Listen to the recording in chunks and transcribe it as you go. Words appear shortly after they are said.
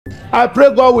I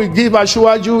pray God will give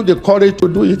Asiwaju the courage to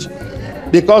do it,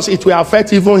 because it will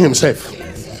affect even himself.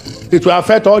 It will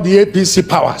affect all the APC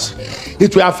powers.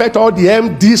 It will affect all the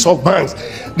MDs of banks.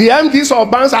 The MDs of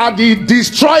banks are the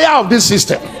destroyer of this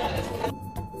system.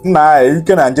 Nah, you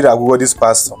can Nigeria go this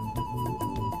pastor.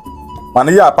 Man,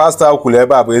 you are pastor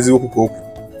Kuleba Bezoku.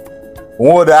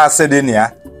 What I said in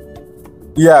here,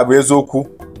 yeah, Bezoku,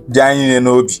 Jani and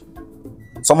Obi.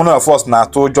 Someone of us now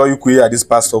told Joy Kuya this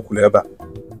pastor Kuleba.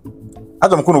 I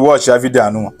don't watch a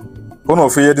video. No,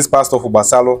 don't fear this pastor for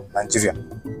Basalo, Nigeria.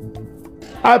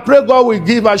 I pray God will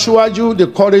give Asiwaju the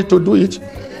courage to do it,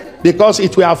 because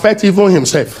it will affect even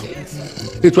himself.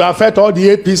 It will affect all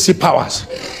the APC powers.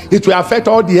 It will affect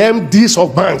all the MDs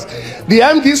of banks. The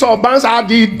MDs of banks are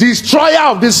the destroyer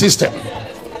of this system.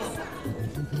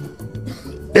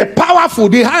 The powerful,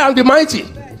 the high and the mighty,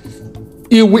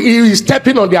 he is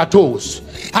stepping on their toes.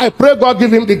 I pray God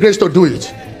give him the grace to do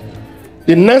it.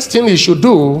 The next thing he should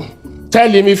do, tell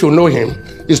him if you know him,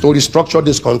 is to restructure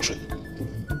this country.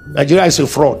 Nigeria is a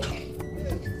fraud.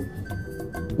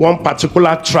 One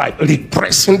particular tribe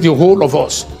repressing the whole of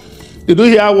us. Did you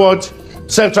hear what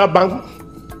central bank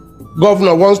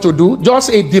governor wants to do? Just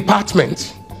a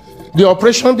department, the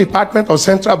operation department of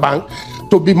central bank,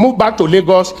 to be moved back to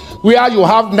Lagos, where you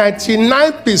have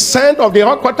 99% of the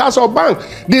headquarters of bank.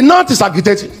 The north is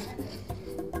agitating.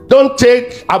 Don't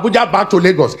take Abuja back to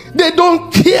Lagos. They don't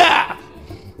care.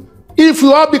 If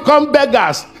you all become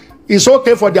beggars, it's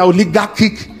okay for their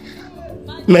oligarchic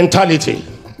mentality.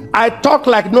 I talk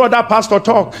like no other pastor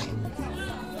talk.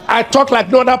 I talk like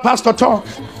no other pastor talk,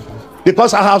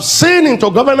 because I have seen into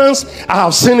governance, I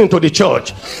have seen into the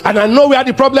church, and I know where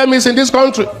the problem is in this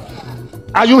country.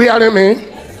 Are you hearing me?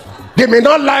 They may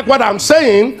not like what I'm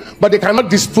saying, but they cannot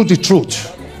dispute the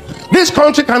truth. This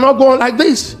country cannot go on like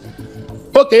this.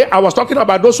 Okay, I was talking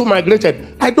about those who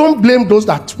migrated. I don't blame those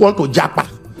that want to japa.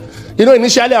 You know,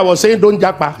 initially I was saying don't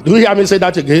japa. Do you hear me say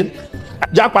that again?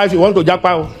 Japa if you want to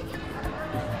japa.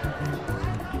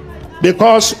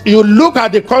 Because you look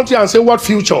at the country and say, what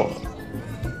future?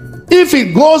 If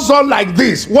it goes on like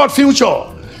this, what future?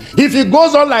 If it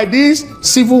goes on like this,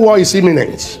 civil war is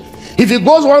imminent. If it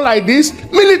goes on like this,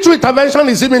 military intervention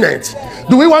is imminent.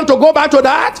 Do we want to go back to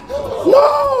that?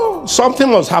 No. Something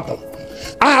must happen.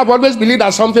 I have always believed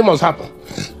that something must happen.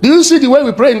 Do you see the way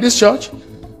we pray in this church?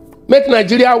 Make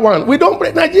Nigeria one. We don't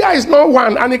pray. Nigeria is not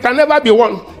one, and it can never be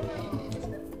one.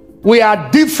 We are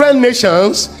different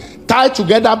nations tied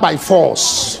together by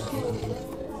force.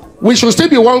 We should still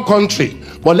be one country,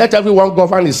 but let everyone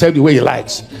govern himself the way he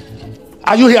likes.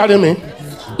 Are you hearing me?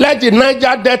 Let the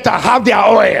Niger Delta have their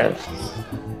oil.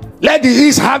 Let the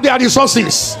East have their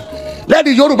resources. Let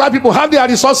the Yoruba people have their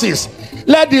resources.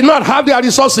 Let the North have their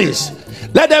resources.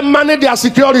 Let them manage their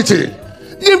security.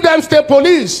 Give them state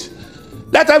police.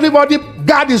 Let everybody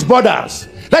guard his borders.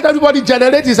 Let everybody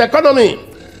generate his economy.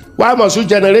 Why must we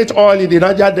generate oil in the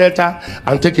Niger Delta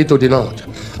and take it to the north?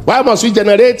 Why must we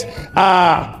generate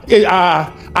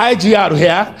IGR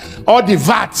here, or the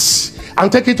VATs,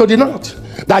 and take it to the north?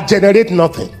 That generate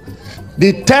nothing.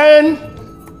 The 10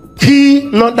 key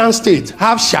northern states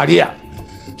have Sharia.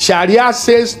 Sharia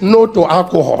says no to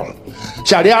alcohol.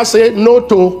 Sharia says no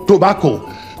to tobacco.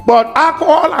 But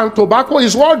alcohol and tobacco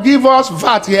is what give us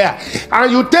VAT here.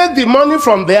 And you take the money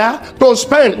from there to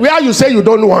spend where you say you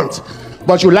don't want,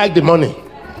 but you like the money.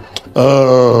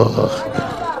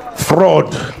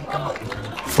 Fraud,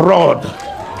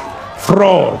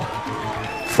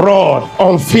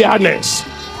 unfairness,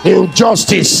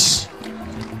 injustice.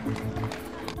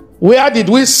 Where did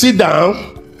we sit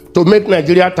down to make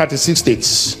Nigeria 36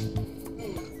 states?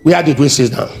 Where did we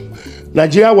sit down?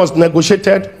 Nigeria was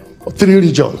negotiated 3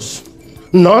 regions: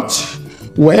 North,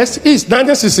 West, East.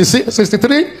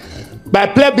 1963, by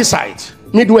plebiscite,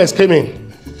 Midwest came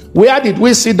in. Where did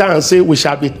we sit down and say we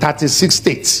shall be 36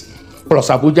 states plus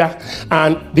Abuja,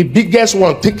 and the biggest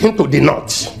one taken to the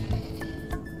north?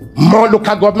 More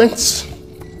local governments.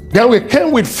 Then we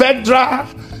came with federal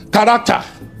character.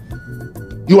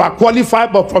 You are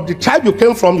qualified, but from the tribe you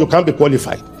came from, you can't be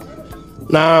qualified.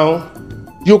 Now,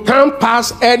 you can't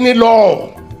pass any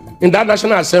law in that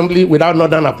National Assembly without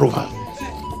northern approval.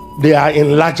 They are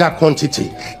in larger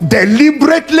quantity,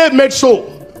 deliberately made so.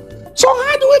 So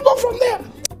how do we go from there?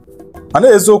 And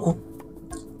Ezoku,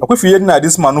 if you hear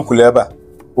this man Kuleba,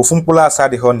 Ufumpula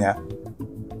Sadi Honia,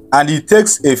 and it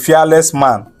takes a fearless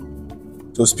man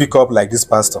to speak up like this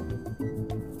pastor.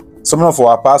 Some of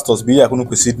our pastors be here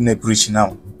who sit in a preach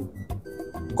now.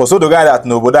 Because the guy that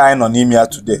nobody I know here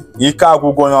today, he can't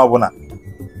go on.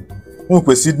 Who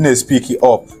could Sydney speak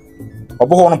up? Or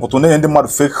put on the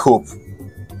fake hope.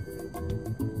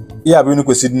 ihe a bụ unu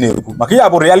kwesịrị na-ekwu maka ihe a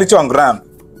bụ reality on ground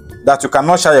that you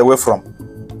cannot shy away from.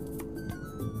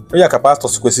 Ihe ka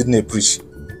pastors kwesịrị na-preach.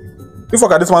 Before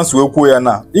ka this man si wee kwuo ya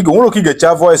na ị ga nwere oke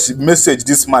ga-echa voice message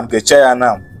this man ga-echa ya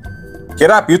na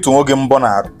kere apụ ịtụ nwoge mbọ na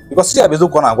arụ because ya bụ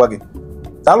eziokwu ọ na-agwa gị.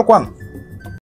 Daalụkwanụ.